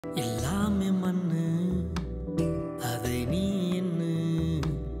எல்லாமே மண்ணு அதை நீ என்ன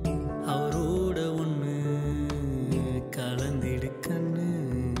அவரோட ஒன்று கலந்திடு கண்ணு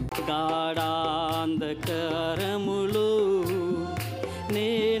గాఢాంధకారములో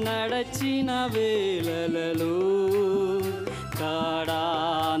నే నడచిన వేళలలో గాఢాంధకారములో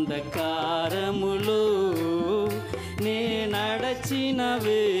నే నడచిన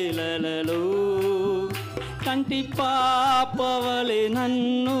వేళలలో కంటి పాపవలె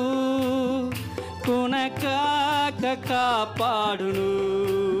నన్ను కునకాక కాపాడును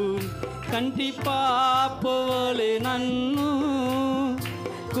కంటి పాపవలె నన్ను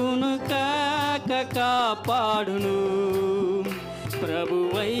కునుకాక కాపాడును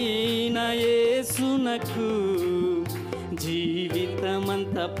ప్రభువైన యేసునకు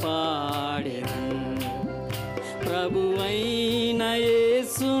జీవితమంత పాడెను ప్రభువైన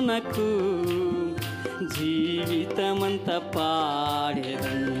యేసునకు జీవితమంత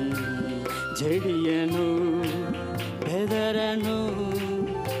పాడెను జడియను బెదరను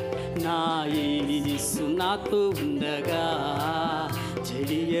నా యేసు నాతో ఉండగా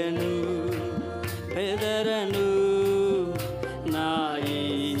చెడియను బెదరను నా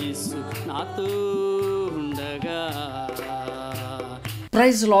యేసు నాతో ఉండగా.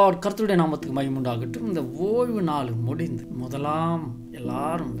 Price Lord. கர்த்தருடைய நாமத்துக்கு மகிமை உண்டாகட்டும். இந்த ஓய்வு நாள் முடிந்து முதலாம்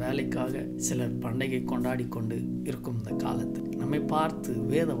எல்லாரும் வேலைக்காக சிலர் பண்டிகை கொண்டாடி கொண்டு இருக்கும் இந்த காலத்தில் நம்மை பார்த்து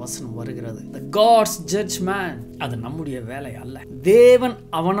வேத வசனம் வருகிறது. The God's judgment, அது நம்முடைய வேலை அல்ல. தேவன்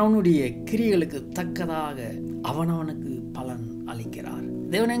அவனவனுடைய கிரியைகளுக்கு தக்கதாக அவனவனுக்கு பலன் அளிக்கிறார்.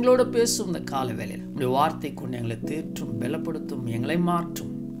 தேவன் எங்களோட பேசும் இந்த கால வேளையில் நம்முடைய வார்த்தை கொண்டு எங்களை தேற்றும், பலப்படுத்தும், எங்களை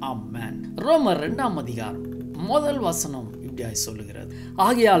மாற்றும். ஆமென். ரோமர் 2ஆம் அதிகாரம் முதல் வசனம் இப்படியாய் சொல்லுகிறது.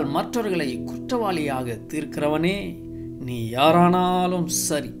 ஆகையால் மற்றவர்களை குற்றவாளியாக தீர்க்கிறவனே, நீ யாரானாலும்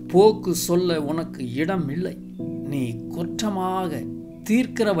சரி, போக்கு சொல்ல உனக்கு இடம் இல்லை. நீ குற்றமாக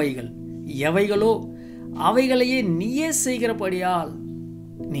தீர்க்கிறவைகள் எவைகளோ அவைகளையே நீயே செய்கிறபடியால்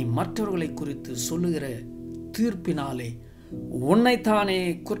நீ மற்றவர்களை குறித்து சொல்லுகிற தீர்ப்பினாலே உன்னைத்தானே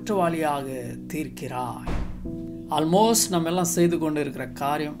குற்றவாளியாக தீர்க்கிறாய். ஆல்மோஸ்ட் நம்ம எல்லாம் செய்து கொண்டு இருக்கிற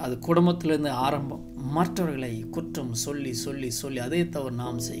காரியம் அது குடும்பத்திலிருந்து ஆரம்பம். மற்றவர்களை குற்றம் சொல்லி சொல்லி சொல்லி அதே தவிர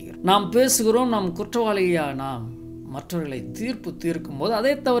நாம் செய்கிறோம். நாம் பேசுகிறோம், நாம் குற்றவாளியா நாம் மற்றவர்களை தீர்க்கும் போது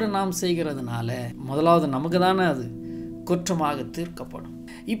அதே தவிர நாம் செய்கிறதுனால முதலாவது நமக்கு தானே அது குற்றமாக தீர்க்கப்படும்.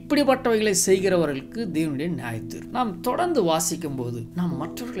 இப்படிப்பட்டவைகளை செய்கிறவர்களுக்கு தேவனுடைய நியாயத்தீர்ப்பு. நாம் தொடர்ந்து வாசிக்கும் போது நாம்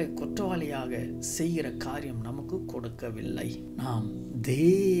மற்றவர்களை குற்றவாளியாக செய்கிற காரியம் நமக்கு கொடுக்கவில்லை. நாம்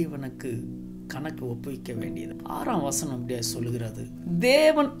தேவனுக்கு கணக்கு ஒப்புவிக்க வேண்டியது. 6ஆம் வசனம் அப்படியே சொல்லுகிறது.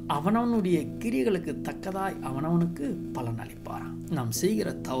 தேவன் அவனவனுடைய கிரியைகளுக்கு தக்கதாய் அவனவனுக்கு பலன் அளிப்பாராம். நாம் செய்கிற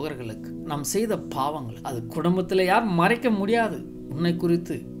தவறுகளுக்கு, நாம் செய்த பாவங்கள், அது குடும்பத்தில் யாரும் மறைக்க முடியாது. உன்னை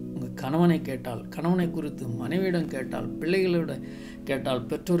குறித்து உங்கள் கணவனை கேட்டால், கணவனை குறித்து மனைவியிடம் கேட்டால், பிள்ளைகளோட கேட்டால்,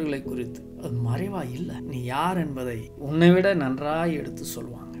 பெற்றோர்களை குறித்து அது மறைவா இல்லை. நீ யார் என்பதை உன்னை விட நன்றாய் எடுத்து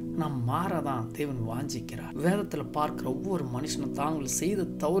சொல்வாங்க. நாம் மாறதான் தேவன் வாஞ்சிக்கிறார். வேதத்தில் பார்க்கிற ஒவ்வொரு மனுஷனும் தாங்கள் செய்த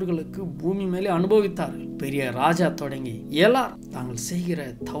தவறுகளுக்கு பூமி மேலே அனுபவித்தார்கள். பெரிய ராஜா தொடங்கி எல்லாரும் தாங்கள் செய்கிற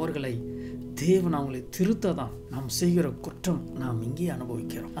தவறுகளை தேவன் அவங்களை திருத்ததான். நாம் செய்கிற குற்றம் நாம் இங்கே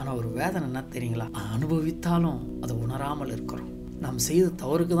அனுபவிக்கிறோம். ஆனால் ஒரு வேதனை என்ன தெரியுங்களா? அனுபவித்தாலும் அதை உணராமல் இருக்கிறோம். நாம் செய்த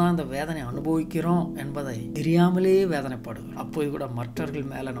தவறுக்கு தான் இந்த வேதனை அனுபவிக்கிறோம் என்பதை தெரியாமலே வேதனைப்படுகிறோம். அப்போது கூட மற்றவர்கள்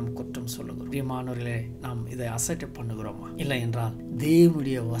மேல நாம் குற்றம் சொல்லுகிறோம். பிரியமானவர்களே, நாம் இதை அசட்டை பண்ணுகிறோமா? இல்லை என்றால்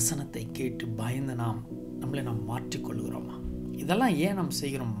தேவனுடைய வசனத்தை கேட்டு பயந்து நம்மளை நாம் மாற்றிக்கொள்கிறோமா? இதெல்லாம் ஏன் நாம்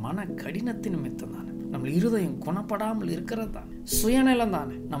செய்கிறோம்? மன கடினத்தின் நிமித்தம் தானே. நம்ம இருதயம் குணப்படாமல் இருக்கிறது தான், சுயநலம்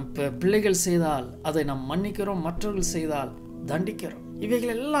தானே. நம் பிள்ளைகள் செய்தால் அதை நாம் மன்னிக்கிறோம், மற்றவர்கள் செய்தால் தண்டிக்கிறோம்.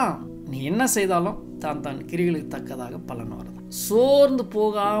 இவைகள் எல்லாம் நீ என்ன செய்தாலும் தான் கிரியைகளுக்கு தக்கதாக பலன் வருது. சோர்ந்து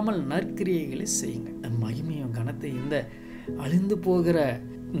போகாமல் நற்கிரியைகளை செய்யுங்க. மகிமையும் கனத்தை இந்த அழிந்து போகிற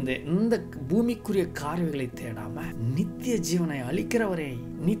இந்த பூமிக்குரிய காரியங்களை தேடாம நித்திய ஜீவனை அளிக்கிறவரே,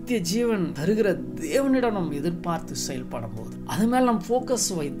 நித்திய ஜீவன் தருகிற தேவனிடம் நாம் எதிர்பார்த்து செயல்படும் போது, அது மேல நாம் போக்கஸ்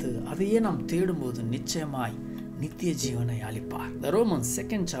வைத்து அதையே நாம் தேடும் போது நிச்சயமாய் நித்திய ஜீவனை அளிப்பார். The Romans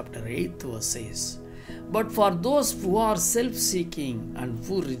 2nd chapter 8th verse says, But for those who are self-seeking and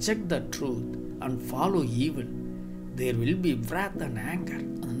who reject the truth and follow evil, there will be wrath and anger.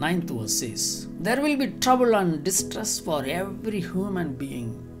 The 9th verse says, There will be trouble and distress for every human being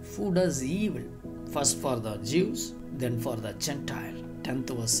who does evil, first for the Jews, then for the Gentile.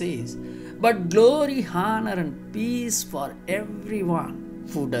 10th verse says, But glory, honor and peace for everyone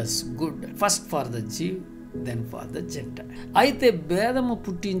who does good, first for the Jew, then for the Gentile. అయితే భేదము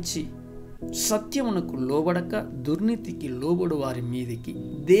పుట్టించి సత్యమునకు లోబడక దుర్నీతికి లోబడు వారి మీదికి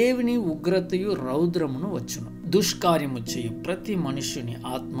దేవుని ఉగ్రతయు రౌద్రమును వచ్చును. దుష్కార్యము చేయు ప్రతి మనుష్యుని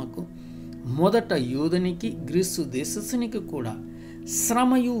ఆత్మకు మొదట యూదునికి గ్రీసు దేశస్థునికి కూడా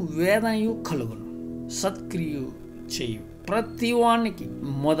శ్రమయు వేదనయు కలుగును. సత్క్రియు చేయు ప్రతివానికి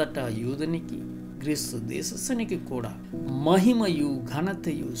మొదట యూదునికి క్రీస్తు దేశస్థునికి కూడా மகிமையு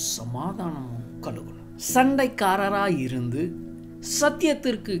கனத்தையு சமாதானமு கலுகுను. சண்டைக்காரராய் இருந்து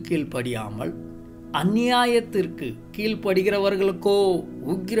சத்தியத்திற்கு கீழ்ப்படியாமல் அநியாயத்திற்கு கீழ்ப்படுகிறவர்களுக்கோ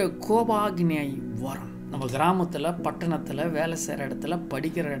உக்கிர கோபாகினை வரும். நம்ம கிராமத்தில், பட்டணத்தில், வேலை செய்கிற இடத்துல,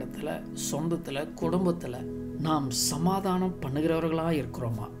 படிக்கிற இடத்துல, சொந்தத்தில், குடும்பத்தில் நாம் சமாதானம் பண்ணுகிறவர்களாக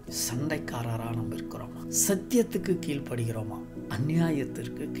இருக்கிறோமா? சண்டைக்காரராக நம்ம இருக்கிறோமா? சத்தியத்துக்கு கீழ்ப்படுகிறோமா?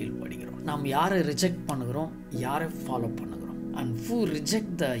 அநியாயத்திற்கு கீழ்ப்படுகிறோம்? நாம் யாரை ரிஜெக்ட் பண்ணுகிறோம், யாரை ஃபாலோ பண்ணுகிறோம்? And who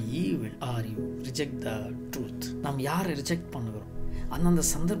reject the evil or you reject the truth? நாம் யாரை ரிஜெக்ட் பண்ணுகிறோம்? அந்தந்த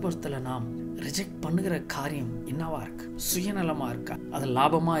சந்தர்ப்பத்தில் நாம் ரிஜெக்ட் பண்ணுகிற காரியம் என்னவா இருக்கு? சுயநலமா இருக்கா? அது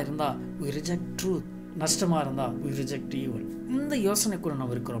லாபமா இருந்தா we reject truth, நஷ்டமா இருந்தா we reject evil. இந்த யோசனைக்குள்ள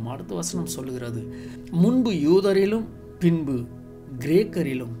நாம் இருக்கிறோம். அடுத்த வசனம் சொல்லுகிறது, முன்பு யூதரிலும் பின்பு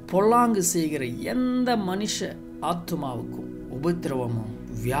கிரேக்கரிலும் பொல்லாங்கு செய்கிற எந்த மனுஷ ஆத்துமாவுக்கும் உபத்திரவமும்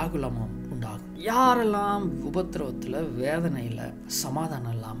வியாகுலமும் உண்டாகும். யாரெல்லாம் உபத்திரவத்தில், வேதனையில்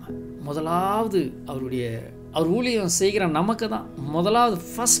சமாதானம் இல்லாமல், முதலாவது அவர் ஊழியம் செய்கிற நமக்கு தான் முதலாவது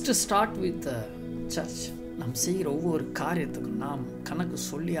ஃபர்ஸ்ட் ஸ்டார்ட் வித் சர்ச். நாம் செய்கிற ஒவ்வொரு காரியத்துக்கும் நாம் கணக்கு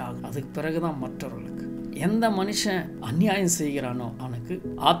சொல்லி ஆகும். அதுக்கு பிறகுதான் மற்றவர்களுக்கு. எந்த மனுஷன் அநியாயம் செய்கிறானோ அவனுக்கு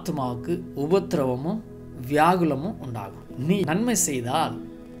ஆத்மாவுக்கு உபத்திரவமும் வியாகுலமும் உண்டாகும். நீ நன்மை செய்தால்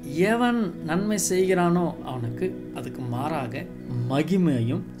எவன் நன்மை செய்கிறானோ அவனுக்கு அதுக்கு மாறாக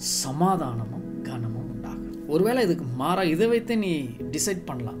மகிமையும் சமாதானமும் கனமும் உண்டாகும். ஒருவேளை இதுக்கு மாறாக இதை வைத்து நீ டிசைட்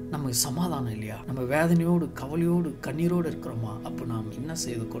பண்ணலாம், நமக்கு சமாதானம் இல்லையா, நம்ம வேதனையோடு கவலையோடு கண்ணீரோடு இருக்கிறோமா, அப்போ நாம் என்ன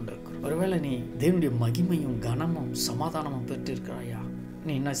செய்து கொண்டு இருக்கிறோம்? ஒருவேளை நீ தேவனுடைய மகிமையும் கனமும் சமாதானமும் பெற்று இருக்கிறாயா,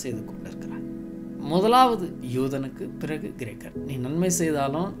 நீ என்ன செய்து கொண்டு இருக்கிறாய்? முதலாவது யூதனுக்கு, பிறகு கிரேக்கர். நீ நன்மை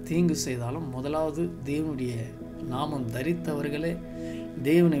செய்தாலும் தீங்கு செய்தாலும் முதலாவது தேவனுடைய நாமம் தரித்தவர்களே,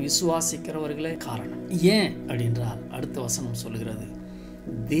 தேவனை விசுவாசிக்கிறவர்களே காரணம். ஏன் அப்படின்றால் அடுத்த வசனம் சொல்லுகிறது,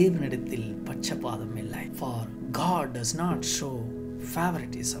 தேவனிடத்தில் பட்சபாதம் இல்லை. For God does not show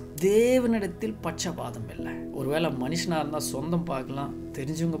favoritism. தேவனிடத்தில் பட்சபாதம் இல்லை. ஒருவேளை மனுஷனா இருந்தால் சொந்தம் பார்க்கலாம்,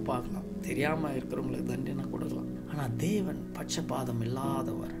 தெரிஞ்சவங்க பார்க்கலாம், தெரியாம இருக்கிறவங்களுக்கு தண்டனை கொடுக்கலாம். ஆனா தேவன் பட்சபாதம்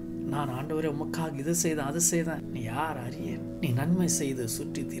இல்லாதவர். நான் ஆண்டவரே உமக்காக இது செய்தேன், அது செய்தேன், நீ யார் அறிய? நீ நன்மை செய்து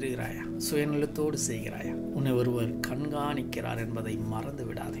சுற்றி திரிகிறாயா? சுயநலத்தோடு செய்கிறாயா? உன்னை ஒருவர் கண்காணிக்கிறார் என்பதை மறந்து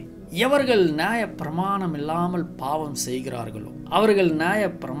விடாதே. எவர்கள் நியாய பிரமாணம் இல்லாமல் பாவம் செய்கிறார்களோ அவர்கள் நியாய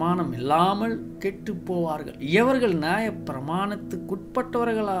பிரமாணம் இல்லாமல் கெட்டு போவார்கள். எவர்கள் நியாய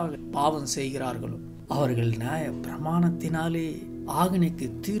பிரமாணத்துக்குட்பட்டவர்களாக பாவம் செய்கிறார்களோ அவர்கள் நியாய பிரமாணத்தினாலே ஆகனைக்கு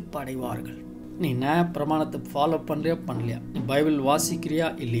தீர்ப்பு அடைவார்கள். நீ நியாய பிரமாணத்தை ஃபாலோ பண்ணுறியா பண்ணலையா, நீ பைபிள் வாசிக்கிறியா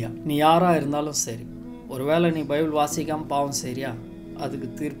இல்லையா, நீ யாராக இருந்தாலும் சரி, ஒருவேளை நீ பைபிள் வாசிக்காமல் பாவம் செய்கிறியா, அதுக்கு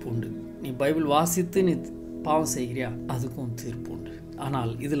தீர்ப்பு உண்டு. நீ பைபிள் வாசித்து நீ பாவம் செய்கிறியா, அதுக்கும் தீர்ப்பு உண்டு.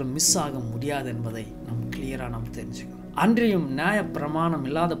 ஆனால் இதில் மிஸ் ஆக முடியாது என்பதை நம்ம கிளியராக நாம் தெரிஞ்சுக்கணும். அன்றையும் நியாய பிரமாணம்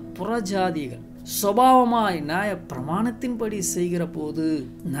இல்லாத புறஜாதிகள் சுபாவமாய் நியாய பிரமாணத்தின்படி செய்கிற போது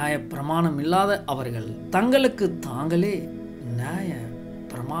நியாய பிரமாணம் இல்லாத அவர்கள் தங்களுக்கு தாங்களே நியாய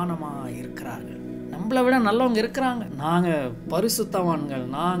பிரமாணமாக இருக்கிறார்கள். நம்மளை விட நல்லவங்க இருக்கிறாங்க, நாங்கள் பரிசுத்தவான்கள்,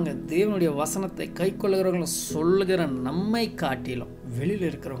 நாங்கள் தேவனுடைய வசனத்தை கை கொள்ளுகிறவங்களும் சொல்லுகிற நம்மை காட்டிலும் வெளியில்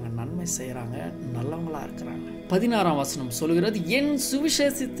இருக்கிறவங்க நன்மை செய்கிறாங்க, நல்லவங்களா இருக்கிறாங்க. 16ஆம் வசனம் சொல்லுகிறது, என்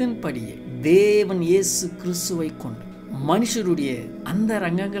சுவிசேஷத்தின் படியே தேவன் இயேசு கிறிஸ்துவை கொண்டு மனுஷருடைய அந்த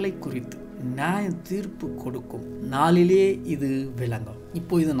ரங்கங்களை குறித்து நியாய தீர்ப்பு கொடுக்கும் நாளிலே இது விளங்கும்.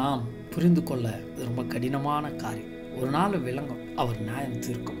 இப்போ இது நாம் புரிந்து கொள்ள ரொம்ப கடினமான காரியம். ஒரு நாள் விளங்கும், அவர் நியாயம்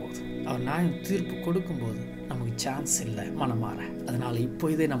தீர்க்கும் போது, அவர் நியாயம் தீர்ப்பு கொடுக்கும் போது நமக்கு சான்ஸ் இல்லை மனம் மாற. அதனால இப்போ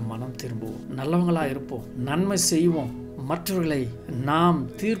இதே நம் மனம் திரும்புவோம், நல்லவங்களா இருப்போம், நன்மை செய்வோம், மற்றவர்களை நாம்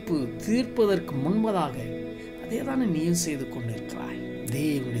தீர்ப்பதற்கு முன்பதாக அதே தானே நீயும் செய்து கொண்டு இருக்கிறாய்.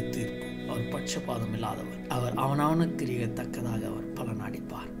 தேவனுடைய தீர்ப்பு, அவர் பட்சபாதம் இல்லாதவர், அவர் அவனவனுக்கு கிரியத்தக்கதாக அவர் பலன்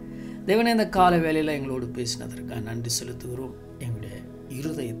அளிப்பார். தேவனே, இந்த கால வேளையில் எங்களோடு பேசினதற்காக நன்றி செலுத்துகிறோம். எங்களுடைய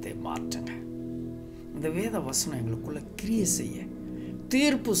இருதயத்தை மாற்றுங்க. இந்த வேத வசனம் எங்களுக்குள்ள கிரியை செய்ய,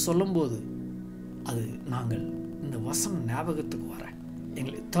 தீர்ப்பு சொல்லும்போது அது நாங்கள் இந்த வசனம் ஞாபகத்துக்கு வர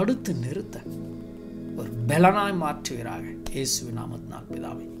எங்களை தடுத்து நிறுத்த ஒரு பலனாய் மாற்றுவீராக. இயேசுவின் நாமத்தினால்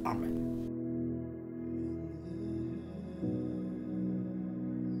பிதாவே, ஆமென்.